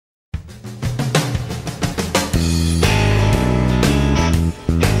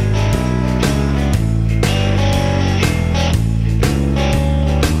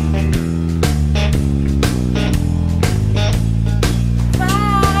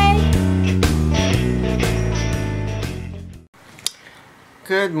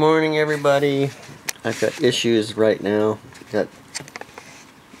Good morning, everybody. I've got issues right now. Come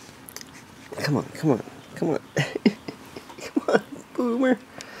on. Come on, Boomer.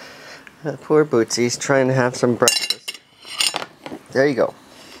 Poor Bootsy's trying to have some breakfast. There you go.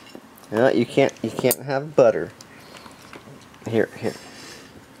 No, you can't have butter. Here.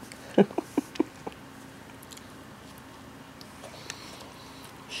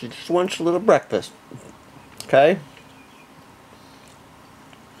 She just wants a little breakfast. Okay?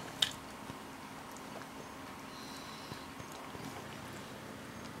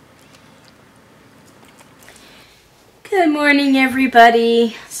 Good morning,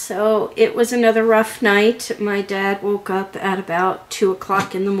 everybody. So it was another rough night. My dad woke up at about 2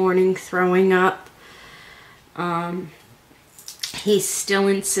 o'clock in the morning throwing up. He's still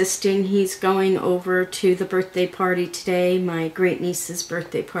insisting he's going over to the birthday party today, my great niece's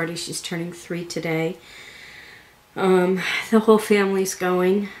birthday party. She's turning 3 today. The whole family's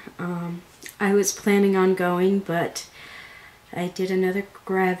going. I was planning on going, but I did another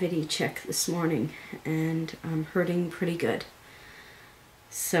gravity check this morning, and I'm hurting pretty good.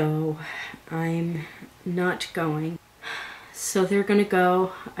 So I'm not going. So they're going to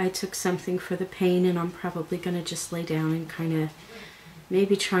go. I took something for the pain, and I'm probably going to just lay down and kind of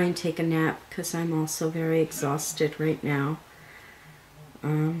maybe try and take a nap, because I'm also very exhausted right now.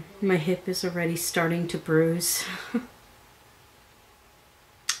 My hip is already starting to bruise.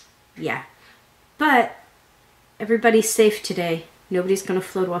 Yeah. But everybody's safe today. Nobody's going to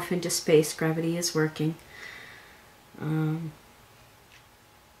float off into space. Gravity is working. I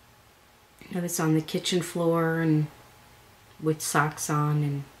was on the kitchen floor and with socks on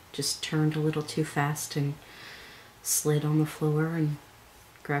and just turned a little too fast and slid on the floor and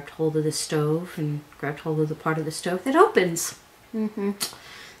grabbed hold of the stove and grabbed hold of the part of the stove that opens.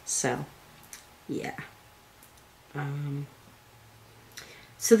 So, yeah.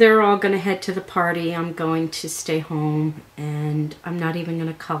 So they're all going to head to the party. I'm going to stay home, and I'm not even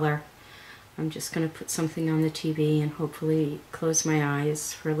going to color. I'm just going to put something on the TV and hopefully close my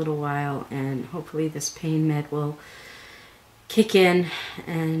eyes for a little while, and hopefully this pain med will kick in,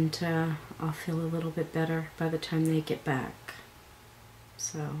 and I'll feel a little bit better by the time they get back.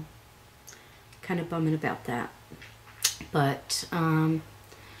 So, kind of bumming about that. But,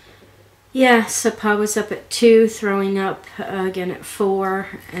 yeah, so Pa was up at 2, throwing up again at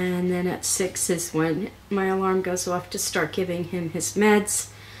 4, and then at 6 is when my alarm goes off to start giving him his meds.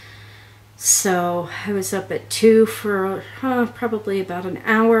 So I was up at 2 for probably about an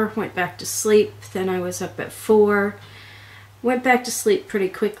hour, went back to sleep. Then I was up at 4, went back to sleep pretty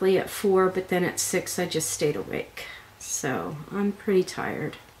quickly at 4, but then at 6 I just stayed awake. So I'm pretty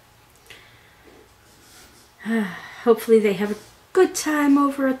tired. Hopefully they have a good time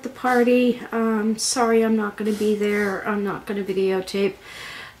over at the party. Sorry I'm not going to be there. I'm not going to videotape.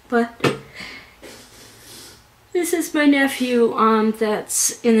 But this is my nephew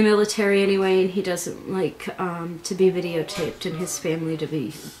that's in the military anyway, and he doesn't like to be videotaped and his family to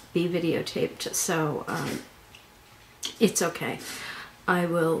be videotaped. So it's okay. I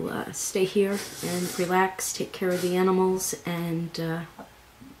will stay here and relax, take care of the animals, and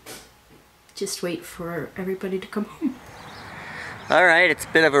just wait for everybody to come home. Alright, it's a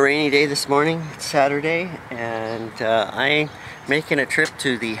bit of a rainy day this morning. It's Saturday, and I'm making a trip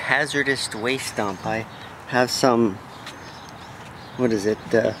to the Hazardous waste dump. I have some, what is it,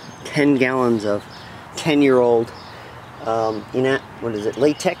 10 gallons of 10-year-old,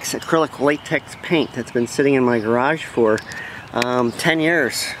 latex, acrylic latex paint that's been sitting in my garage for 10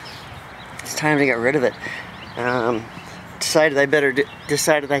 years. It's time to get rid of it.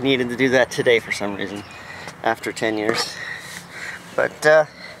 Decided I needed to do that today for some reason, after 10 years. But,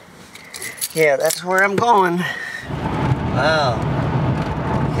 yeah, that's where I'm going. Wow.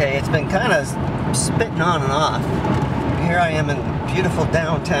 Okay, it's been kind of spitting on and off. Here I am in beautiful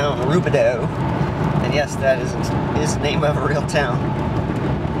downtown Rubidoux. And yes, that is the name of a real town.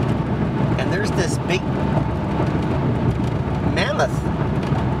 And there's this big mammoth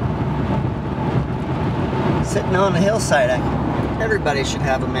sitting on the hillside. Everybody should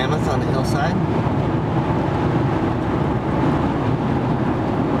have a mammoth on the hillside.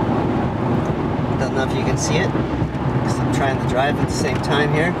 Don't know if you can see it, because I'm trying to drive at the same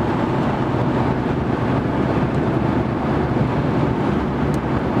time here.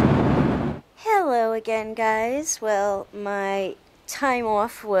 Hello again, guys. Well, my time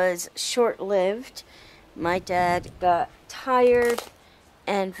off was short-lived. My dad got tired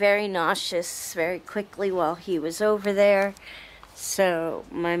and very nauseous very quickly while he was over there. So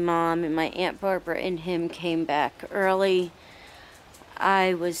my mom and my Aunt Barbara and him came back early.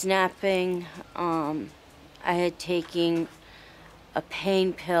 I was napping. I had taken a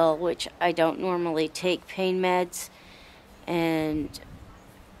pain pill, which I don't normally take pain meds, and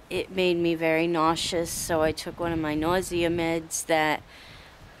it made me very nauseous, so I took one of my nausea meds that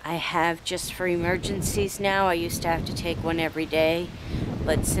I have just for emergencies now. I used to have to take one every day,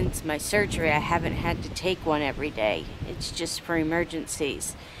 but since my surgery I haven't had to take one every day. It's just for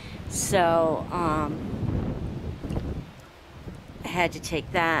emergencies. So I had to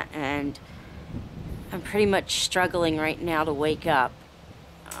take that, and I'm pretty much struggling right now to wake up.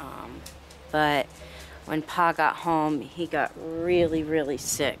 But when Pa got home, he got really, really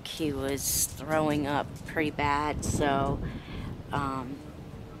sick. He was throwing up pretty bad, so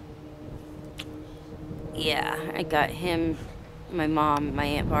yeah, I got him, my mom, my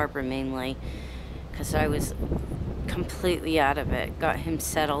Aunt Barbara mainly, because I was completely out of it. Got him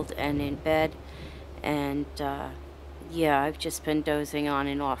settled and in bed, and yeah, I've just been dozing on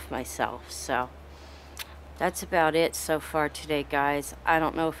and off myself. So that's about it so far today, guys. I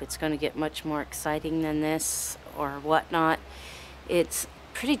don't know if it's going to get much more exciting than this or whatnot. It's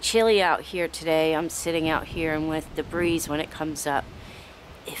pretty chilly out here today. I'm sitting out here, and with the breeze when it comes up,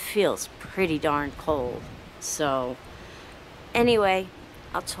 it feels pretty darn cold. So anyway,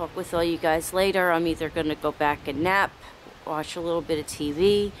 I'll talk with all you guys later. I'm either going to go back and nap, watch a little bit of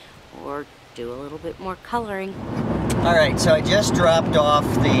TV, or do a little bit more coloring. Alright, so I just dropped off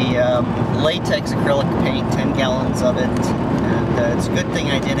the latex acrylic paint, 10 gallons of it, and it's a good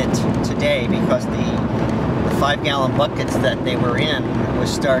thing I did it today, because the 5-gallon buckets that they were in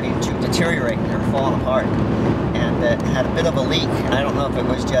was starting to deteriorate. They were falling apart, and it had a bit of a leak. I don't know if it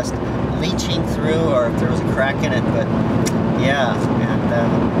was just leaching through or if there was a crack in it, but yeah,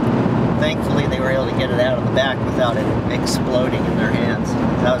 and thankfully they were able to get it out of the back without it exploding in their hands.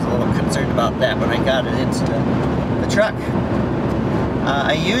 I was a little concerned about that when I got it into the truck.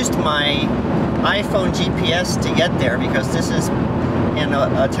 I used my iPhone GPS to get there, because this is in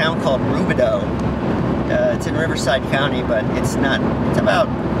a town called Rubidoux. It's in Riverside County, but it's about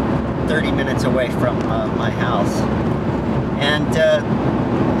 30 minutes away from my house. And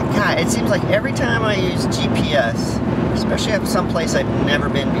God, it seems like every time I use GPS, especially at some place I've never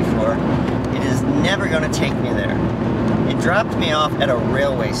been before, it is never going to take me there. It dropped me off at a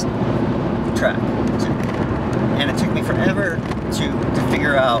railway track, and it took me forever to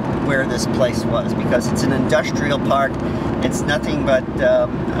figure out where this place was, because it's an industrial park. It's nothing but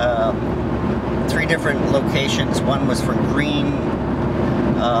 3 different locations. One was for green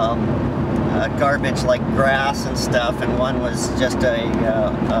garbage like grass and stuff, and one was just a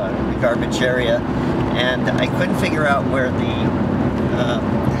garbage area, and I couldn't figure out where the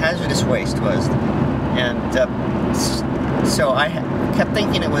hazardous waste was, and so I kept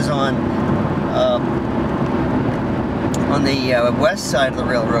thinking it was on the west side of the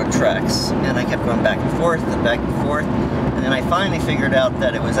railroad tracks, and I kept going back and forth, and then I finally figured out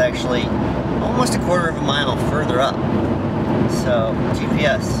that it was actually almost a quarter of a mile further up. So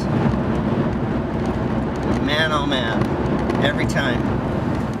GPS, man oh man, every time.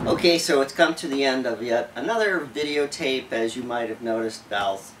 Okay, so it's come to the end of yet another videotape. As you might have noticed,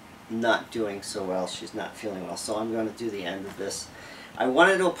 Val's not doing so well. She's not feeling well, so I'm going to do the end of this. I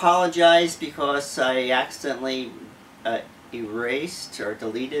wanted to apologize because I accidentally erased or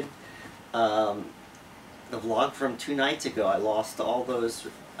deleted the vlog from 2 nights ago. I lost all those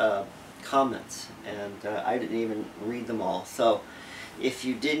comments, and I didn't even read them all. So if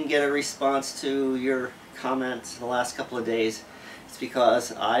you didn't get a response to your comments the last couple of days, it's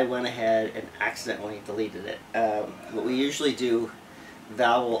because I went ahead and accidentally deleted it. What we usually do,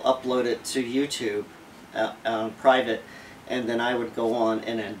 Val will upload it to YouTube on private, and then I would go on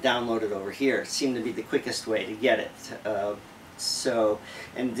and then download it over here. It seemed to be the quickest way to get it. So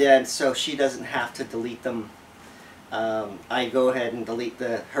she doesn't have to delete them. I go ahead and delete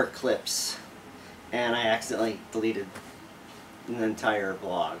her clips, and I accidentally deleted an entire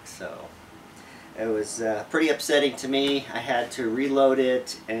vlog. So it was pretty upsetting to me. I had to reload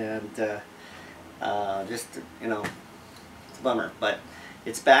it, and just, you know, it's a bummer, but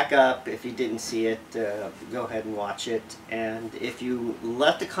it's back up. If you didn't see it, go ahead and watch it. And if you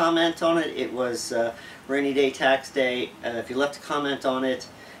left a comment on it, it was Rainy Day Tax Day. If you left a comment on it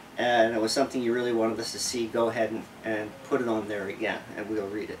and it was something you really wanted us to see, go ahead and put it on there again, and we'll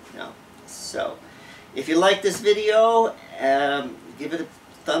read it now. So if you like this video, give it a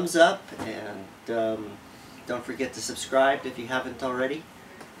thumbs up, and don't forget to subscribe if you haven't already,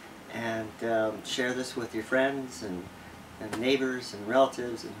 and share this with your friends and neighbors and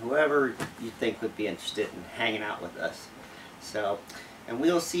relatives and whoever you think would be interested in hanging out with us. So, and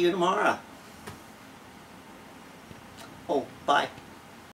we'll see you tomorrow. Oh, bye.